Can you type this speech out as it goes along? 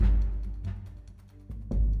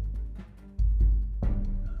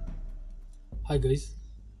Hi guys,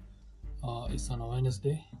 it's on a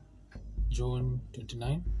Wednesday, June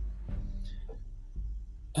 29,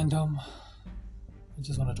 and I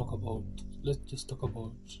just want to talk about. Let's just talk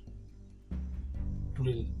about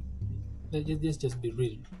real. Let's just be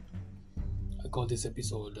real. I call this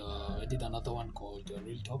episode. I did another one called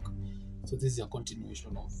Real Talk, so this is a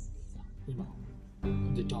continuation of, you know,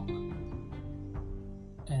 the talk.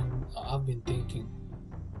 And I've been thinking,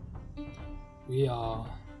 we are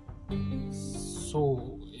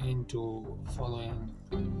so into following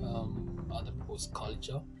other people's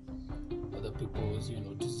culture, other people's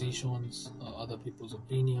decisions, other people's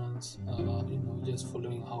opinions, just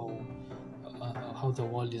following how the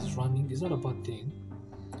world is running. It's not a bad thing.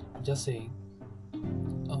 I'm just saying,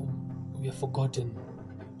 we have forgotten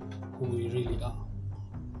who we really are,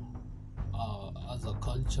 as a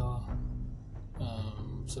culture,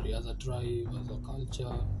 as a tribe, as a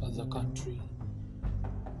culture, as a country,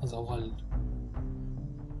 as a world.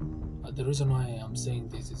 The reason why I'm saying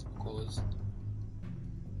this is because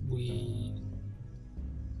we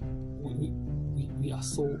are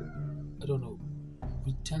so, I don't know,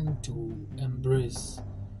 we tend to embrace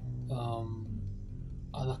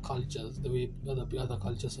other cultures, the way other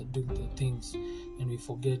cultures are doing their things, and we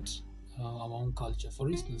forget our own culture. For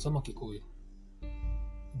instance, I'm a Kikuyu,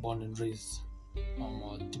 born and raised. I'm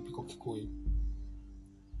a typical Kikuyu,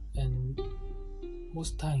 and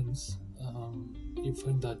most times you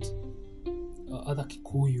find that other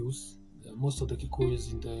Kikuyus, most of the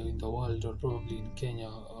Kikuyus in the world, or probably in Kenya,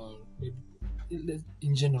 or maybe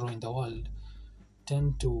in general in the world,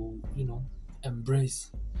 tend to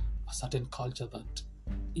embrace a certain culture that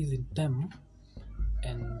isn't them,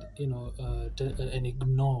 and and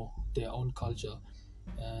ignore their own culture,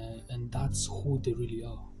 and that's who they really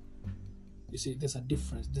are. You see, there's a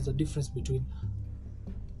difference between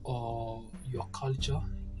your culture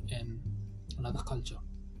and another culture.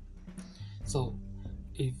 So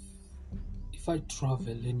if I travel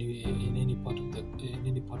in any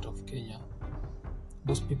part of Kenya,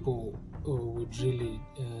 most people would really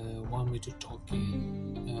want me to talk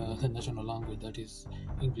in the national language, that is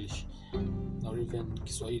English, or even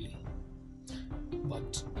Kiswahili.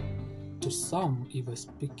 But to some, if I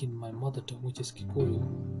speak in my mother tongue, which is Kikuyu,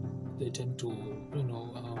 they tend to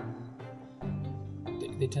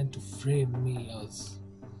they tend to frame me as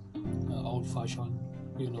old-fashioned,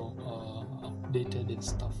 outdated and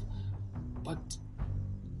stuff. But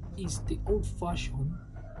is the old-fashioned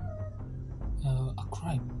a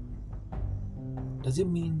crime? Does it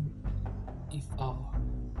mean if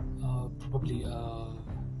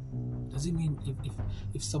does it mean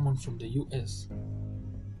if someone from the US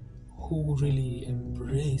who really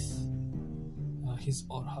embrace his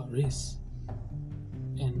or her race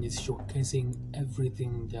and is showcasing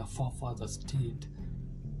everything their forefathers did,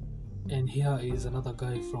 and here is another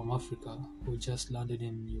guy from Africa who just landed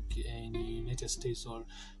in the United States, or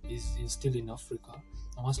is still in Africa,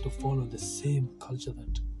 and wants to follow the same culture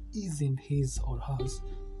that isn't his or hers,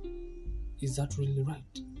 is that really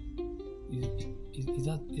right?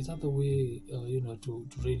 Is that the way to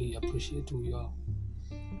really appreciate who you are?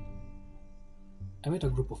 I met a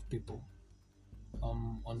group of people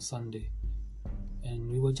on Sunday,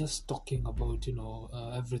 and we were just talking about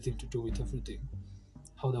everything to do with everything,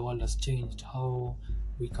 how the world has changed, how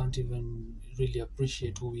we can't even really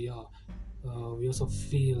appreciate who we are. We also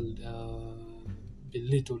feel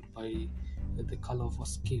belittled by the color of our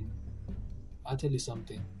skin. I'll tell you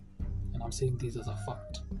something, and I'm saying this as a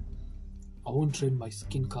fact. I won't trade my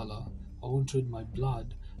skin color, I won't trade my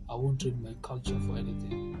blood, I won't trade my culture for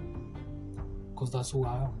anything, because that's who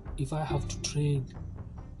I am. If I have to trade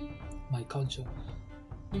my culture,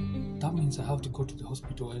 that means I have to go to the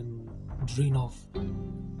hospital and drain off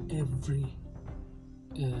every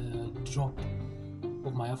drop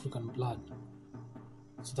of my African blood,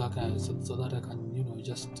 so that I can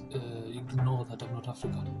just ignore that I'm not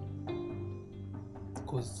African,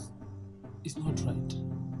 because it's not right.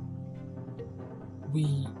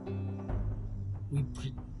 We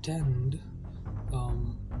pretend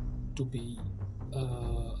to be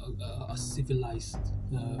a civilized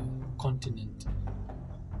continent.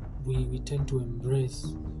 We tend to embrace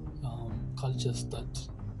cultures that,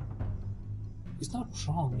 it's not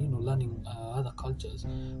wrong, learning other cultures,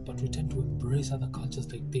 but we tend to embrace other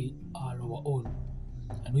cultures like they are our own,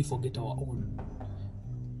 and we forget our own.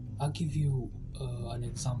 I'll give you an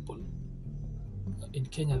example. In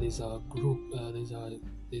Kenya, there's a group,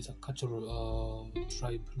 there's a cultural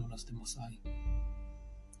tribe known as the Maasai.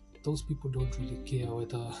 Those people don't really care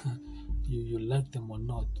whether you like them or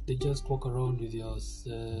not. They just walk around with their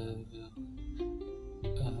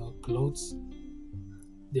clothes,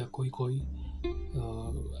 their koi,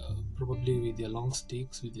 probably with their long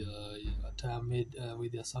sticks, with their attire made,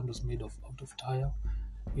 with their sandals made of out of tire,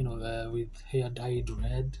 with hair dyed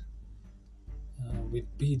red, with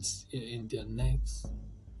beads in their necks.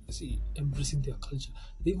 You see, embracing their culture.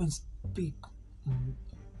 They even speak um,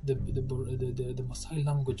 the Maasai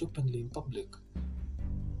language openly in public,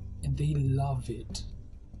 and they love it.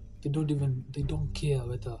 They don't care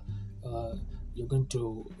whether uh, you're going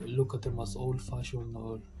to look at them as old-fashioned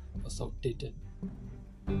or as outdated.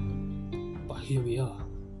 But here we are,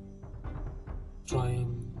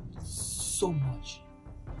 trying so much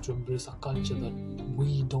to embrace a culture that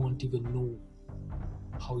we don't even know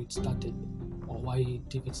how it started or why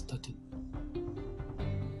it even started.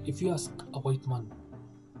 If you ask a white man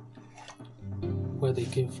where they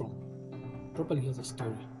came from, probably has a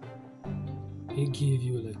story. He give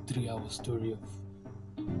you like 3 hour story of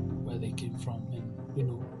where they came from, and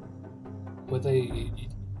whether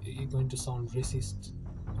it's going to sound racist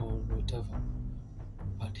or whatever,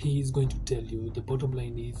 but he is going to tell you. The bottom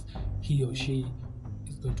line is he or she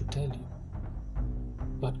is going to tell you.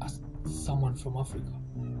 But as someone from Africa,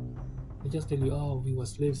 they just tell you, oh, we were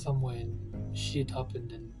slaves somewhere and shit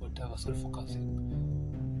happened and whatever, self-focusing.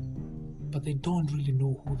 But they don't really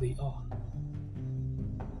know who they are.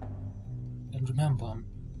 And remember,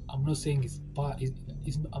 I'm not saying it's bad.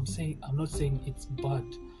 I'm not saying it's bad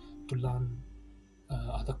to learn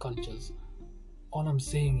other cultures. All I'm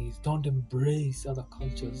saying is don't embrace other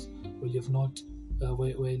cultures while you have not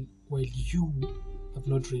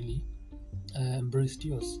really embraced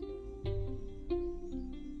yours.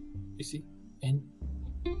 You see, and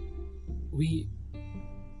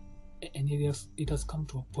it has come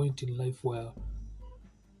to a point in life where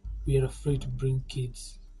we are afraid to bring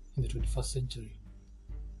kids in the 21st century,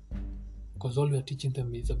 because all we are teaching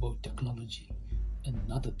them is about technology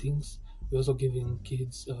and other things. We're also giving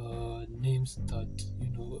kids names that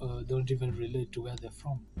don't even relate to where they're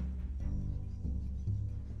from.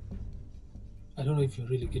 I don't know if you're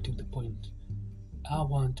really getting the point. I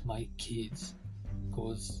want my kids,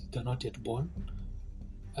 because they're not yet born,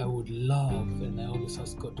 I would love, and I always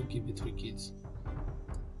ask God to give me 3 kids.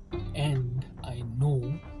 And I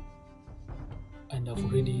know, and I've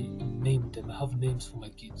already named them. I have names for my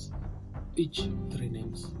kids. Each 3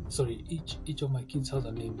 names. Sorry, each of my kids has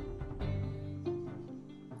a name.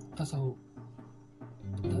 That's how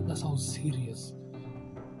serious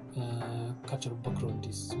cultural background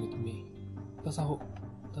is with me. That's how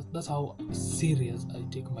serious I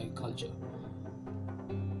take my culture.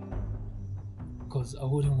 Because I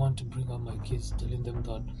wouldn't want to bring up my kids telling them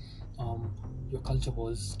that your culture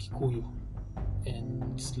was Kikuyu and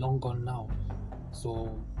it's long gone now.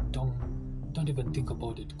 So don't even think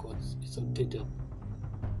about it, because it's outdated.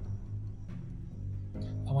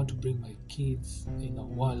 I want to bring my kids in a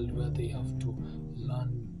world where they have to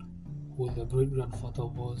learn who their great-grandfather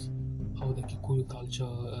was, how the Kikuyu culture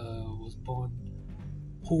was born,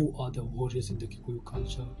 who are the warriors in the Kikuyu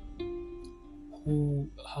culture,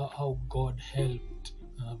 how God helped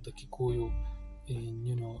the Kikuyu in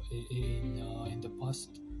the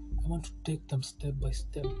past. I want to take them step by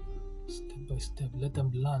step, let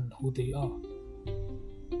them learn who they are,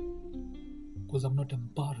 because I'm not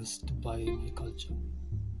embarrassed by my culture.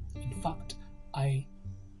 In fact, I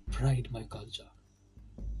pride my culture,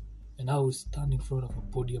 and I will stand in front of a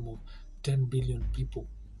podium of 10 billion people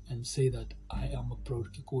and say that I am a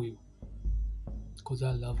proud Kikuyu, because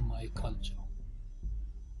I love my culture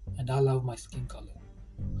and I love my skin color.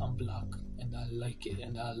 I'm black and I like it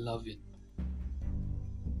and I love it,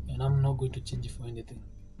 and I'm not going to change it for anything.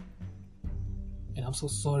 And I'm so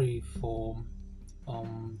sorry for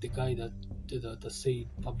the guy that said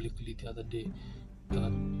publicly the other day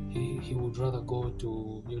that he would rather go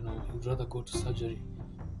to surgery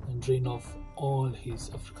and drain off all his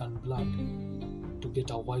African blood to get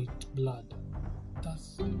a white blood.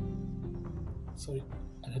 That's sorry,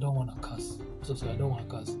 and I don't want to curse. So sorry, I don't want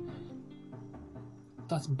to curse.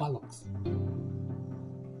 That's bollocks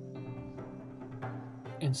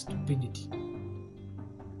and stupidity.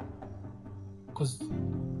 Because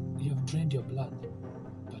you have drained your blood,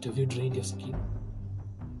 but have you drained your skin?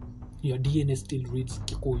 Your DNA still reads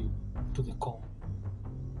Kikuyu to the core.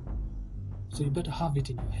 So you better have it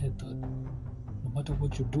in your head that no matter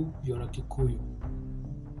what you do, you're a Kikuyu.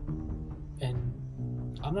 And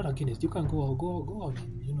I'm not against. You can go out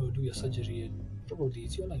and do your surgery, and probably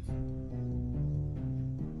it's your life.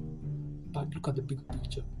 But look at the big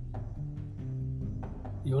picture.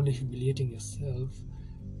 You're only humiliating yourself.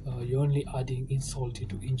 You're only adding insult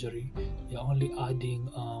to injury. You're only adding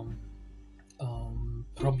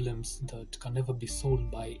problems that can never be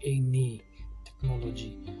solved by any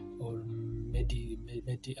technology or any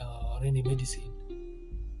medicine,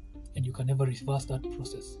 and you can never reverse that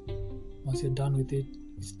process. Once you're done with it,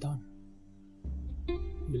 it's done. You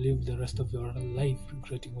live the rest of your life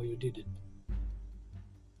regretting why you did it.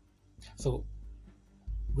 So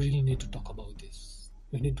we really need to talk about this.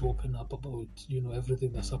 We need to open up about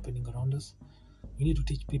everything that's happening around us. We need to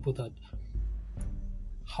teach people that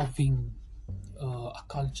having a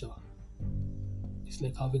culture is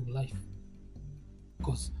like having life,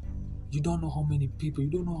 because you don't know how many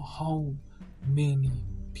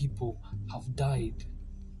people have died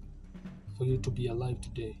for you to be alive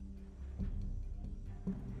today.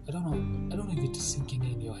 I don't know if it's sinking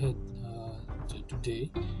in your head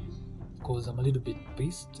today, because I'm a little bit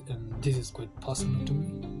pissed, and this is quite personal to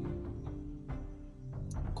me.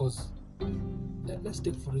 Because let's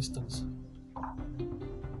take for instance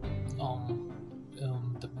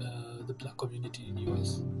the black community in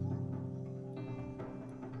US.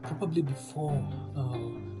 Probably before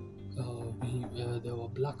there were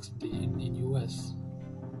blacks in US,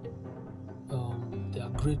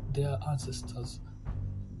 their ancestors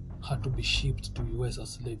had to be shipped to US as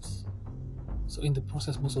slaves. So in the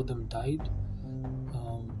process, most of them died.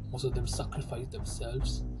 Most of them sacrificed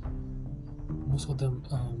themselves. Most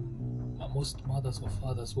mothers or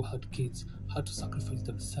fathers who had kids had to sacrifice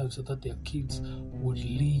themselves so that their kids would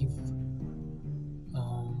live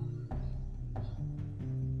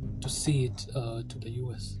to see it to the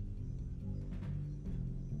US.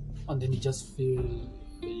 And then you just feel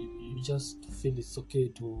it's okay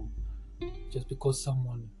to, just because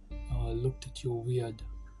someone looked at you weird,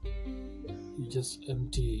 you just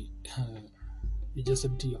empty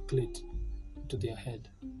your plate into their head.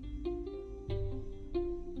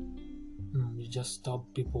 You just stop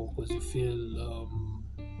people because you feel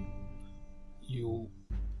you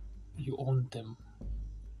own them.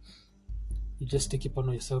 You just take it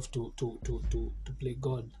upon yourself to play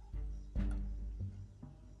God.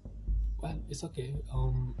 Well, it's okay.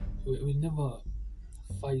 We never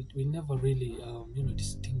fight. We never really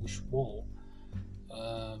distinguish war.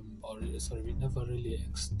 We never really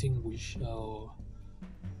extinguish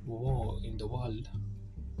war in the world,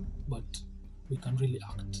 but we can really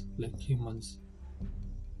act like humans.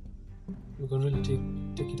 We can really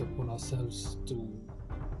take it upon ourselves to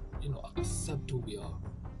accept who we are.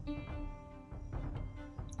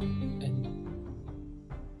 And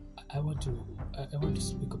I want to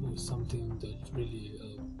speak about something that really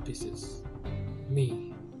pisses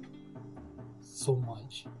me so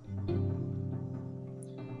much.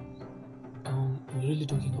 We're really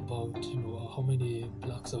talking about how many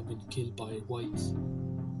blacks have been killed by whites,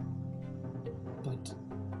 but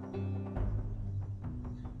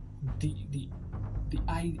the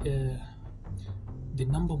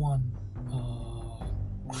number one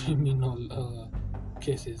criminal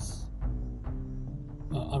cases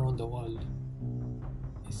around the world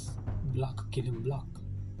is black killing black.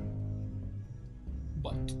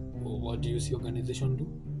 But what do you see organization do?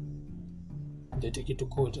 They take it to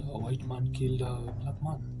court. A white man killed a black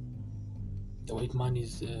man. The white man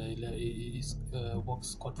walks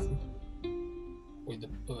scot-free, with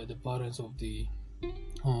the parents of the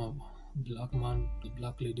black man, the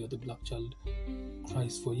black lady, or the black child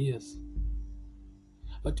cries for years.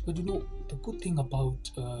 But the good thing about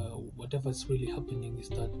whatever's really happening is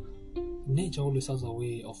that nature always has a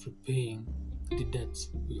way of repaying the debts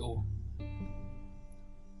we owe.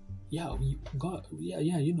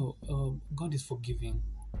 God is forgiving.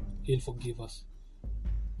 He'll forgive us,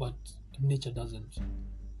 but nature doesn't.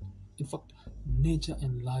 In fact, nature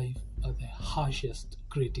and life are the harshest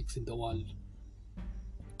critics in the world,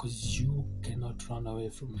 because you cannot run away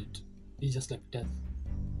from it. It's just like death.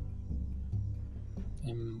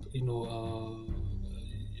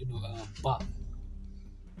 Birth.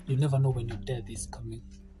 You never know when your death is coming.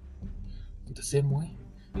 In the same way,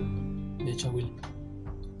 nature will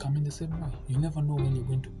come in the same way. You never know when you're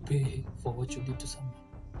going to pay for what you did to someone.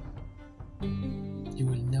 You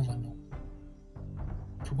will never know.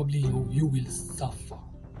 Probably you will suffer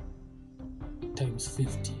times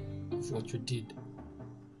 50 of what you did.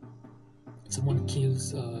 If someone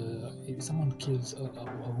kills a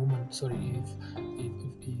woman, for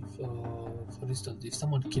instance, if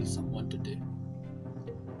someone kills someone today,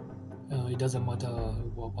 it doesn't matter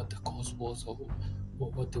what the cause was, or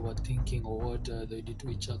what they were thinking, or what they did to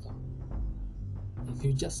each other. If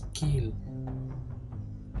you just kill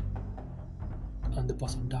and the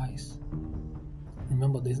person dies,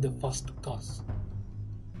 remember, this is the first curse.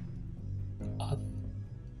 Earth.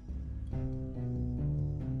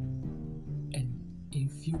 And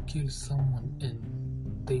if you kill someone and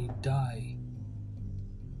they die,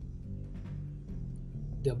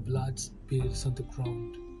 their blood spills on the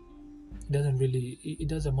ground. It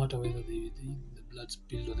doesn't matter whether the blood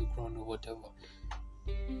spilled on the ground or whatever.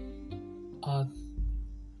 Earth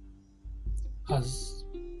has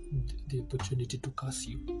the opportunity to curse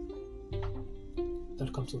you.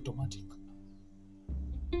 That comes automatic.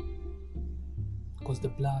 Because the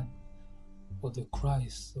blood or the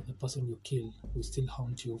cries of the person you kill will still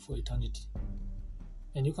haunt you for eternity.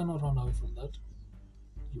 And you cannot run away from that.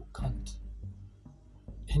 You can't.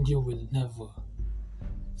 And you will never.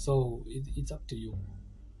 So it's up to you.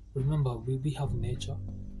 Remember, we have nature.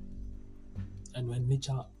 And when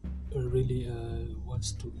nature really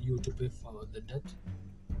wants you to pay for the debt,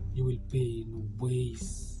 you will pay in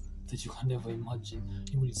ways that you can never imagine.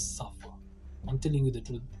 You will suffer. I'm telling you the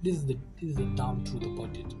truth. This is the damn truth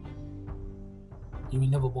about it. You will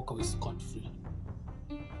never walk away scot-free.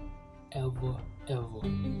 Ever,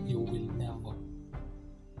 you will never.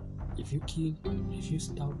 If you kill, if you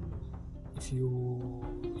stab, if you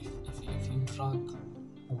drug,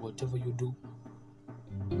 or whatever you do,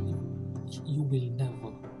 you will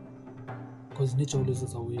never. Because nature always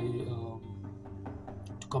has a way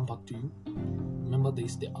to come back to you. Remember, there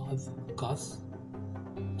is the earth curse.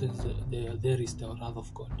 There is the wrath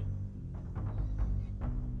of God.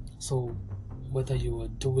 So whether you are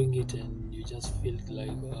doing it and you just feel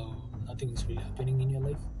like nothing is really happening in your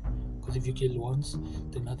life, because if you kill once,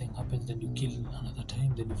 then nothing happens, then you kill another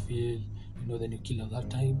time, then you feel, then you kill another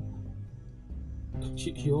time.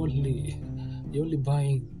 You're only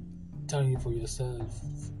buying time for yourself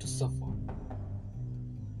to suffer.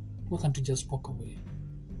 Why can't you just walk away?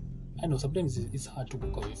 I know sometimes it's hard to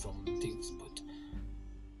walk away from things, but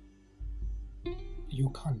you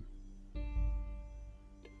can.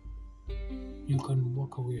 You can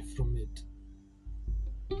walk away from it.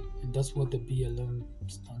 And that's what the BLM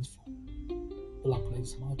stands for. Black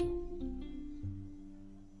Lives Matter.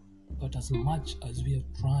 But as much as we are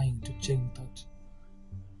trying to change that,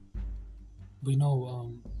 we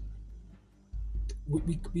know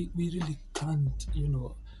we really can't, we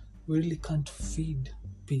really can't feed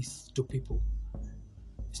peace to people.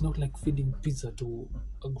 It's not like feeding pizza to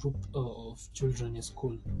a group of children in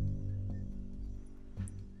school.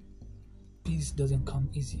 Peace doesn't come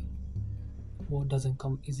easy. War doesn't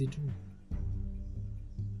come easy too.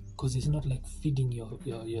 Because it's not like feeding your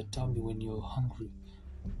tummy when you're hungry,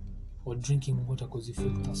 or drinking water because you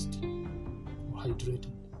feel thirsty or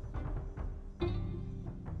hydrated.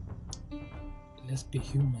 Let's be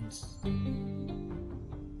humans.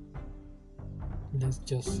 Let's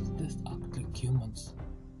act like humans.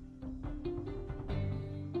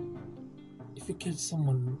 If you kill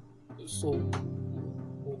someone, so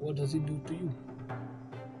what does it do to you?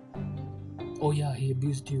 Oh yeah, he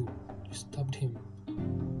abused you. You stabbed him.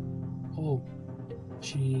 Oh,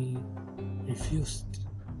 she refused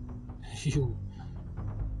you.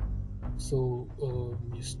 So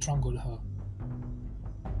you strangled her.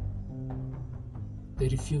 They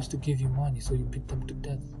refused to give you money, so you beat them to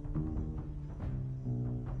death.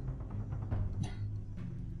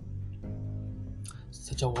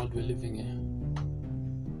 Such a world we're living in.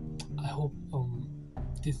 I hope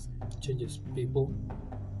this changes people.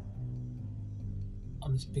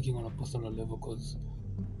 I'm speaking on a personal level because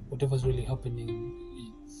whatever's really happening,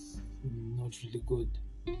 it's not really good.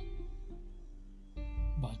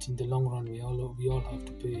 But in the long run, we all have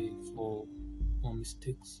to pay for our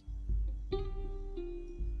mistakes.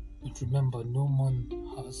 But remember, no one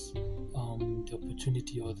has the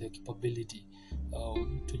opportunity or the capability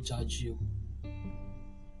to judge you.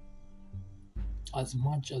 As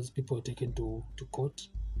much as people are taken to court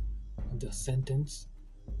and they're sentenced,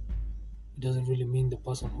 it doesn't really mean the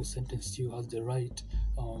person who sentenced you has the right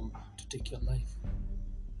to take your life.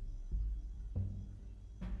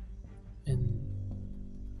 And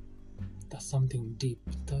that's something deep.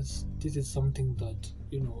 This is something that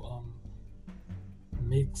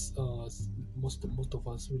makes most of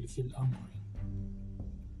us really feel angry.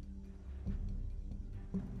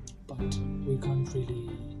 But we can't really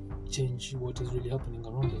change what is really happening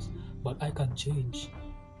around us. But I can change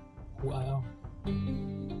who I am.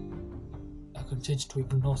 I can change to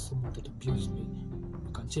ignore someone that abused me.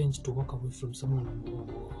 I can change to walk away from someone.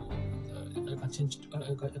 I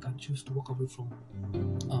can choose to walk away from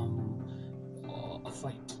a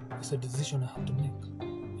fight. It's a decision I have to make.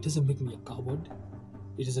 It doesn't make me a coward.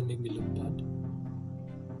 It doesn't make me look bad.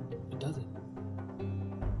 It doesn't.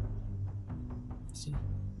 See?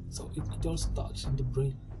 So it all starts in the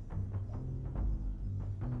brain.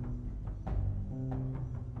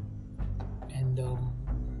 And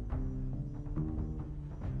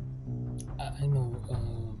I know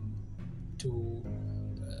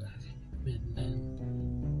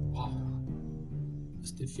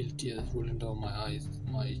still feel tears rolling down my eyes,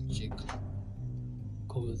 my cheek,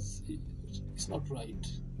 because it's not right.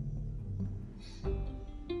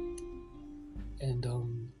 And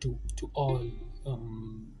to all,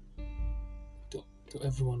 to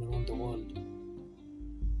everyone around the world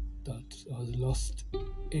that has lost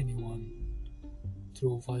anyone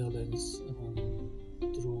through violence,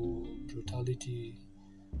 through brutality,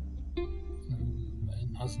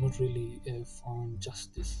 and has not really found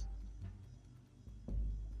justice.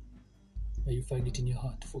 May you find it in your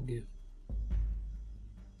heart to forgive.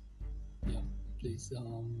 Yeah, please.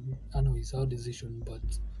 I know it's our decision, but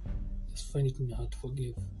just find it in your heart to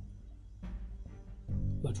forgive.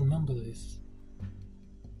 But remember this: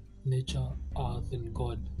 nature, earth, and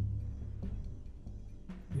God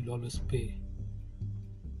will always pay.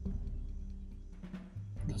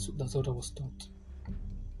 That's what I was taught.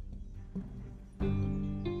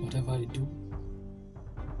 Whatever I do,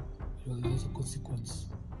 there's a consequence.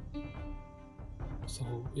 So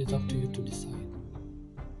it's up to you to decide.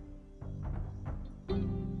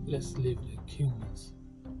 Let's live like humans.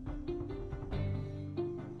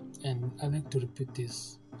 And I like to repeat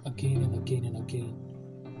this again and again and again.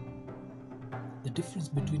 The difference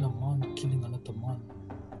between a man killing another man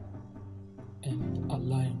and a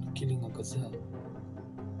lion killing a gazelle,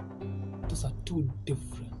 those are two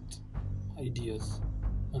different ideas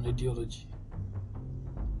and ideology.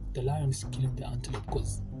 The lion is killing the antelope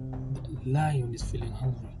because the lion is feeling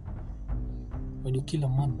hungry. When you kill a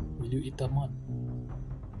man, will you eat a man?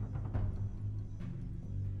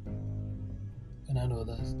 And I know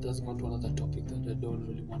that's not one other topic that I don't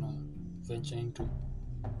really want to venture into.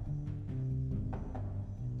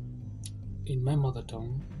 In my mother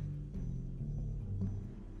tongue,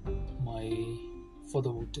 my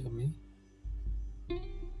father would tell me,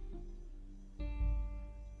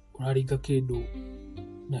 "Urariga kindu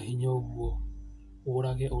na hinya uguo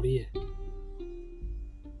urage urie."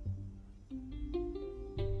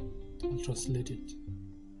 I'll translate it.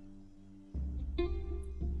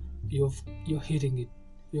 You're hitting it.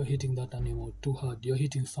 You're hitting that animal too hard. You're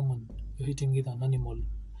hitting someone. You're hitting either an animal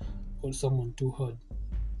or someone too hard,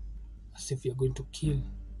 as if you're going to kill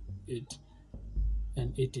it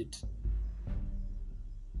and eat it.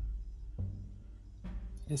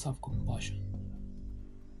 Let's have compassion.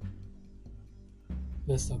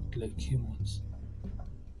 Let's act like humans.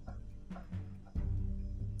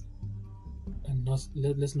 And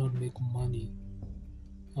let's not make money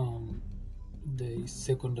the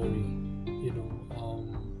secondary,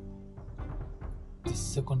 the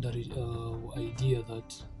secondary idea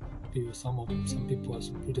that some people are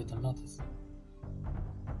superior than others.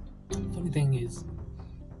 Funny thing is,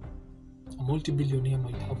 a multi-billionaire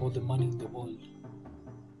might have all the money in the world,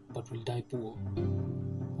 but will die poor.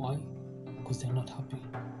 Why? Because they're not happy.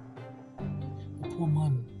 A poor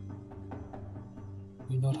man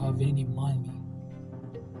will not have any money,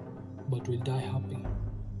 but will die happy,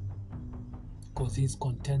 because he's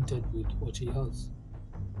contented with what he has.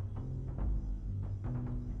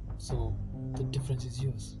 So the difference is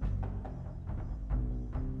yours.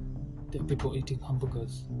 There are people eating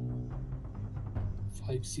hamburgers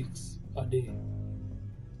 5, 6 a day.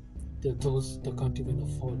 There are those that can't even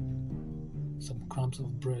afford some crumbs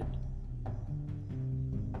of bread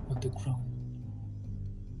on the ground.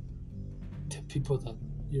 There are people that,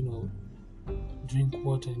 drink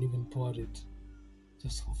water and even pour it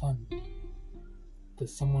just for fun.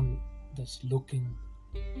 There's someone that's looking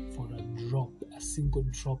for a single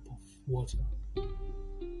drop of water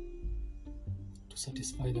to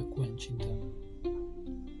satisfy the quench in them.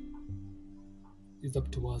 It's up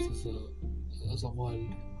to us as a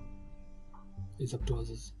world. It's up to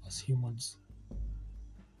us as humans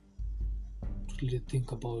to really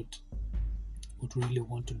think about what we really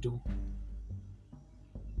want to do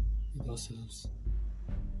with ourselves.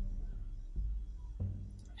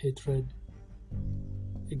 Hatred,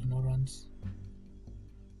 ignorance,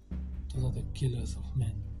 those are the killers of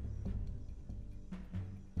men.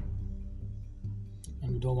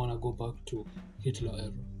 And we don't want to go back to Hitler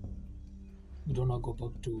era. We don't want to go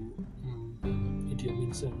back to Idi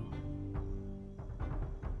Amin's era.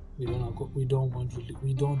 We don't want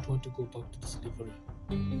to go back to the slavery.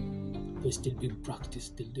 They're still being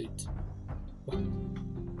practiced till date. But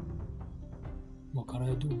what can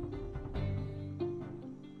I do?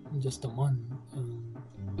 I'm just a man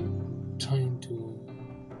trying to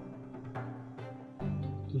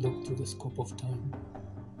look through the scope of time.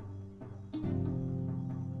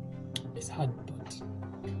 It's hard, but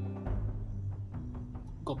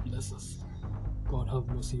God bless us. God have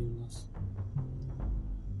mercy on us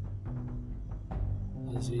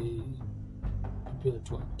as we prepare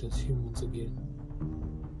to act as humans again.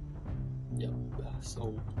 yeah.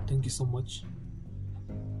 So thank you so much.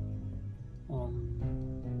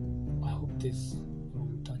 I hope this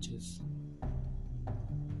touches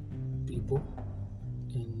people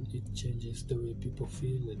and it changes the way people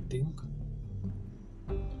feel and think,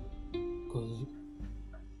 because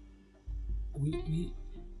we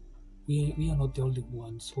are not the only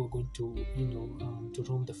ones who are going to to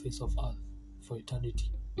roam the face of earth for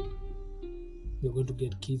eternity. We're going to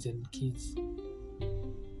get kids, and kids,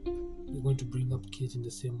 we're going to bring up kids in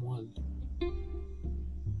the same world.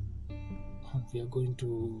 We are going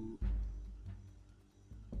to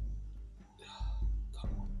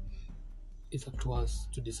it's up to us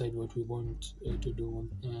to decide what we want to do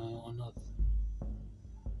on earth.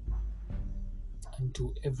 And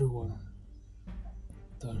to everyone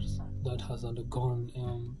that has undergone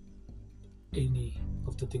any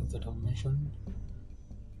of the things that I've mentioned,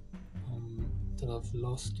 that have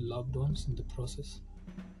lost loved ones in the process,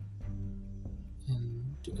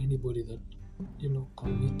 and to anybody that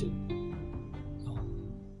committed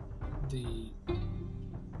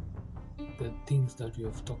the things that we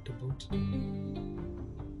have talked about,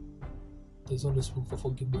 there's always room for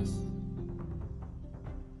forgiveness,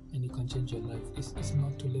 and you can change your life. It's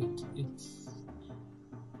not too late.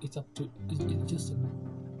 It's up to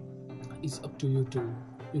it's up to you to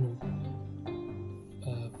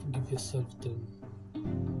forgive yourself. Then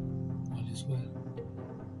all is well.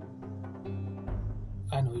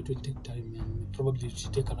 I know it will take time, and probably it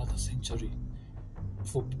will take another century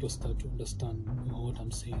before people start to understand what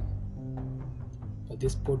I'm saying. But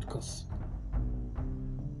this podcast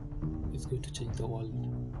is going to change the world.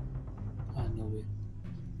 I know it.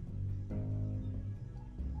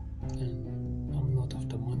 And I'm not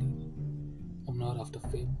after money. I'm not after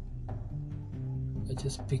fame. I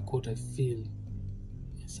just pick what I feel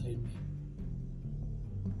inside me.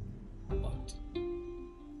 But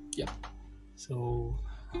yeah. So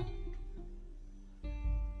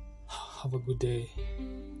have a good day,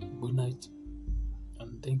 good night,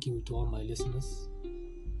 and thank you to all my listeners.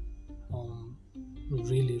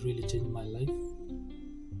 Really changed my life.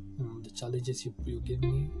 The challenges you give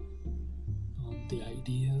me, the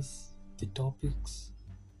ideas, the topics,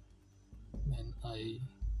 and I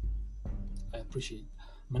appreciate.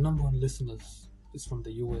 My number one listeners is from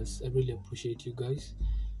the US. I really appreciate you guys.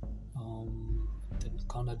 Then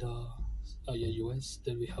Canada, US.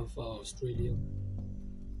 Then we have Australia,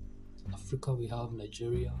 Africa. We have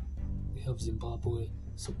Nigeria. We have Zimbabwe,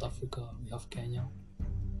 South Africa. We have Kenya.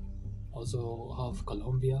 Also have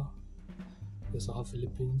Colombia. We also have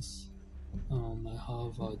Philippines. I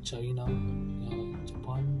have China,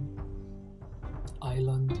 Japan,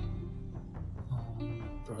 Ireland,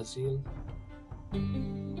 Brazil,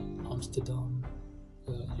 Amsterdam,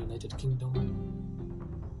 United Kingdom.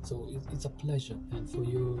 So it's a pleasure, and for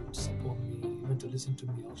you to support me, even to listen to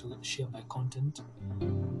me, also share my content.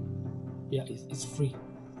 Yeah, it's free.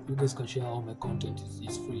 You guys can share all my content.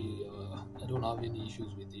 It's free. I don't have any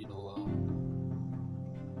issues with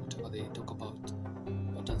whatever they talk about.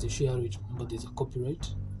 But as you share it, remember there's a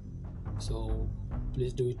copyright, so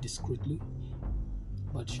please do it discreetly.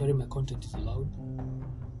 But sharing my content is allowed.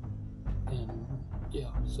 And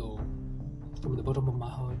yeah, so from the bottom of my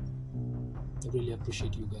heart, I really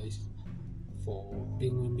appreciate you guys for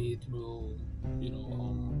being with me through the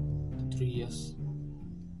 2 years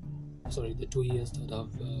that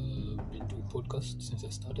I've been doing podcasts since I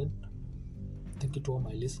started. Thank you to all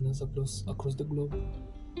my listeners across the globe.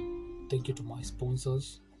 Thank you to my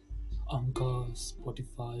sponsors: Anchor,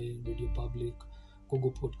 Spotify, Radio Public,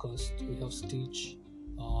 Google Podcast. We have Stitch,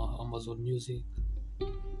 Amazon Music.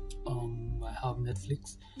 I have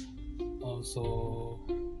Netflix. Also,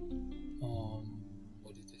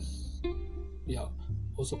 what is this? Yeah,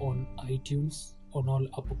 also on iTunes, on all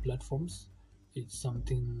Apple platforms. It's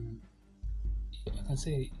something I can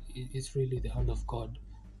say. It's really the hand of God,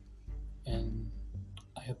 and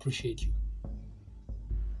I appreciate you.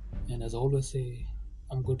 And as I always say,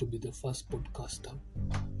 I'm going to be the first podcaster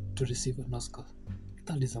to receive an Oscar.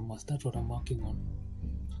 That is a must. That's what I'm working on.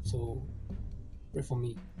 So pray for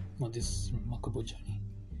me on this remarkable journey.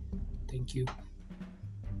 Thank you.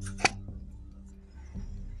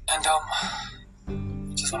 And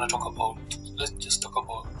let's just talk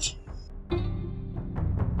about